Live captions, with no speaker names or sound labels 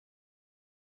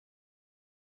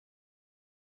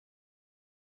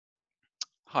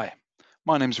Hi,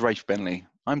 my name's Rafe Benli.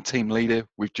 I'm team leader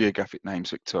with Geographic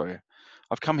Names Victoria.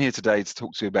 I've come here today to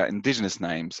talk to you about Indigenous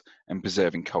names and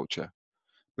preserving culture.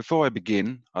 Before I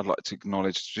begin, I'd like to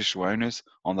acknowledge traditional owners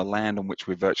on the land on which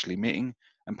we're virtually meeting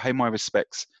and pay my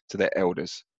respects to their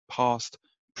elders, past,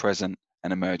 present,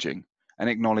 and emerging, and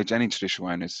acknowledge any traditional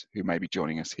owners who may be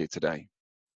joining us here today.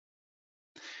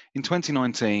 In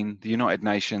 2019, the United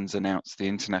Nations announced the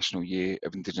International Year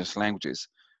of Indigenous Languages,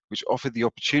 which offered the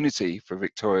opportunity for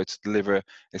Victoria to deliver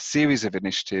a series of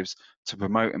initiatives to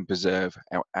promote and preserve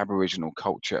our Aboriginal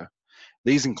culture.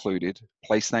 These included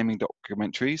place naming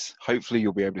documentaries. Hopefully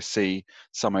you'll be able to see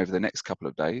some over the next couple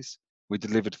of days. We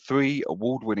delivered 3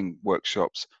 award-winning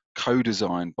workshops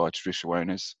co-designed by traditional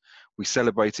owners. We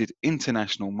celebrated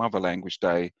International Mother Language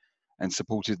Day and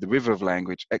supported the River of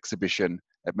Language exhibition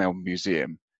at Melbourne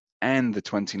Museum and the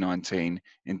 2019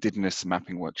 Indigenous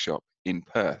Mapping Workshop in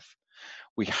Perth.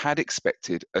 We had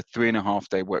expected a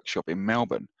 3.5-day workshop in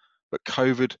Melbourne, but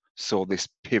COVID saw this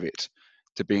pivot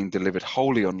to being delivered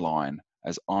wholly online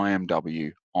as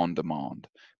IMW on demand,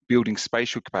 building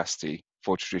spatial capacity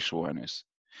for traditional owners.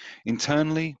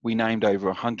 Internally, we named over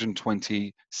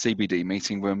 120 CBD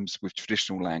meeting rooms with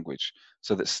traditional language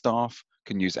so that staff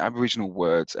can use Aboriginal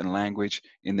words and language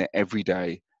in their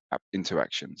everyday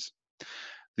interactions.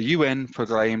 The UN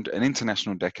proclaimed an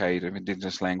International Decade of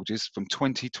Indigenous Languages from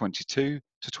 2022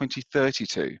 to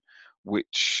 2032,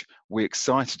 which we're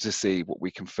excited to see what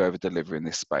we can further deliver in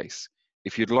this space.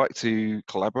 If you'd like to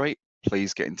collaborate,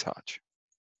 please get in touch.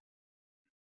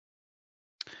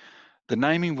 The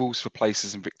naming rules for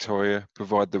places in Victoria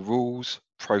provide the rules,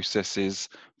 processes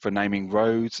for naming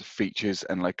roads, features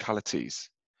and localities.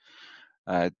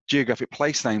 Geographic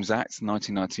Place Names Act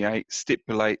 1998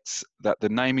 stipulates that the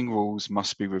naming rules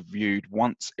must be reviewed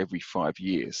once every 5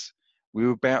 years. We are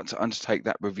about to undertake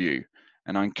that review,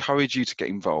 and I encourage you to get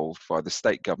involved via the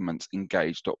state government's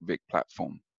engage.vic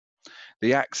platform.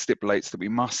 The Act stipulates that we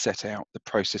must set out the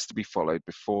process to be followed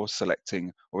before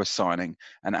selecting or assigning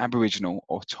an Aboriginal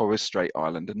or Torres Strait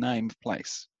Islander name of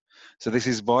place. So this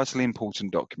is a vitally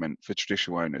important document for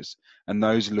traditional owners and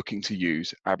those looking to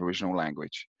use Aboriginal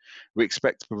language. We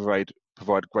expect to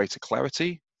provide greater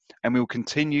clarity, and we will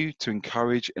continue to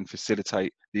encourage and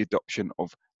facilitate the adoption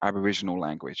of Aboriginal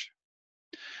language.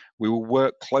 We will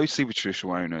work closely with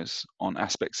traditional owners on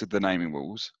aspects of the naming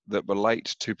rules that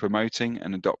relate to promoting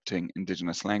and adopting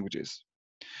Indigenous languages.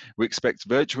 We expect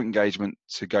virtual engagement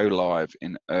to go live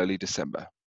in early December.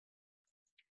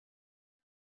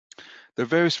 There are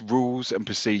various rules and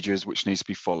procedures which need to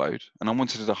be followed, and I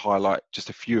wanted to highlight just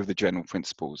a few of the general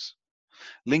principles.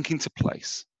 Linking to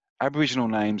place. Aboriginal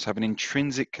names have an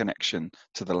intrinsic connection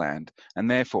to the land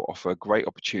and therefore offer a great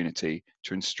opportunity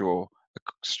to ensure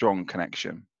a strong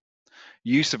connection.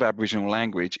 Use of Aboriginal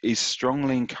language is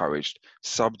strongly encouraged,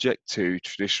 subject to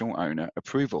traditional owner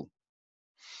approval.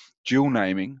 Dual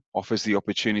naming offers the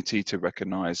opportunity to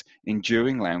recognise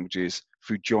enduring languages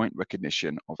through joint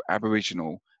recognition of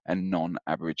Aboriginal and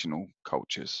non-Aboriginal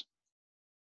cultures.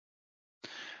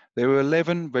 There are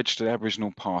 11 registered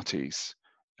Aboriginal parties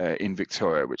in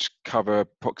Victoria, which cover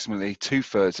approximately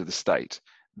 2/3 of the state.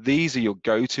 These are your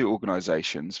go-to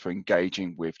organisations for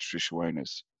engaging with traditional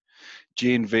owners.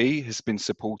 GNV has been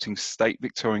supporting state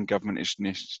Victorian government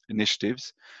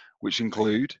initiatives, which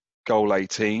include Goal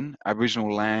 18,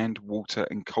 Aboriginal land, water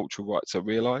and cultural rights are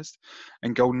realised,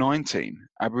 and Goal 19,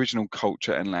 Aboriginal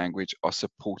culture and language are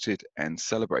supported and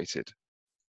celebrated.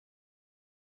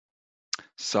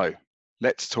 So,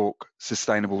 let's talk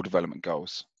Sustainable Development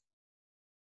Goals.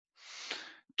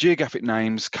 Geographic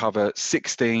names cover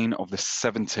 16 of the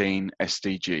 17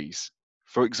 SDGs.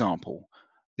 For example,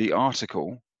 the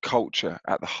article Culture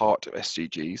at the Heart of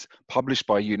SDGs, published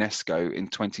by UNESCO in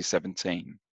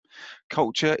 2017.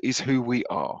 Culture is who we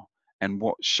are and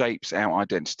what shapes our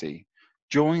identity.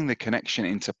 Drawing the connection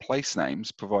into place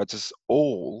names provides us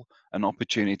all an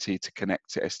opportunity to connect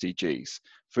to SDGs.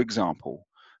 For example,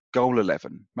 Goal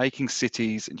 11, making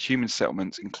cities and human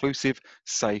settlements inclusive,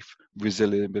 safe,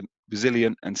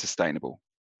 resilient and sustainable.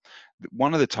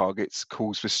 One of the targets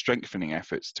calls for strengthening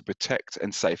efforts to protect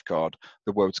and safeguard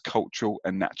the world's cultural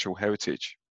and natural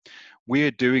heritage. We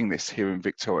are doing this here in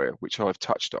Victoria, which I've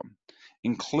touched on,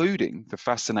 including the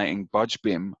fascinating Budge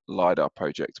Bim LiDAR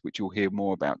project, which you'll hear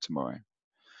more about tomorrow.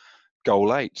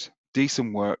 Goal 8,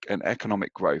 decent work and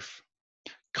economic growth.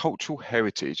 Cultural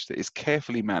heritage that is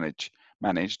carefully managed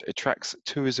attracts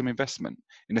tourism investment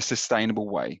in a sustainable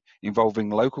way, involving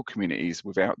local communities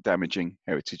without damaging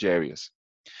heritage areas.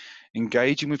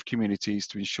 Engaging with communities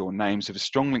to ensure names have a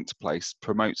strong link to place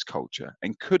promotes culture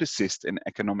and could assist in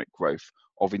economic growth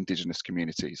of Indigenous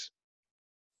communities.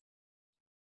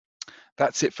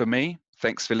 That's it for me.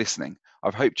 Thanks for listening.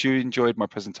 I've hoped you enjoyed my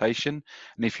presentation,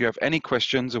 and if you have any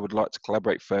questions or would like to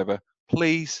collaborate further,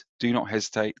 please do not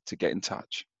hesitate to get in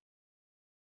touch.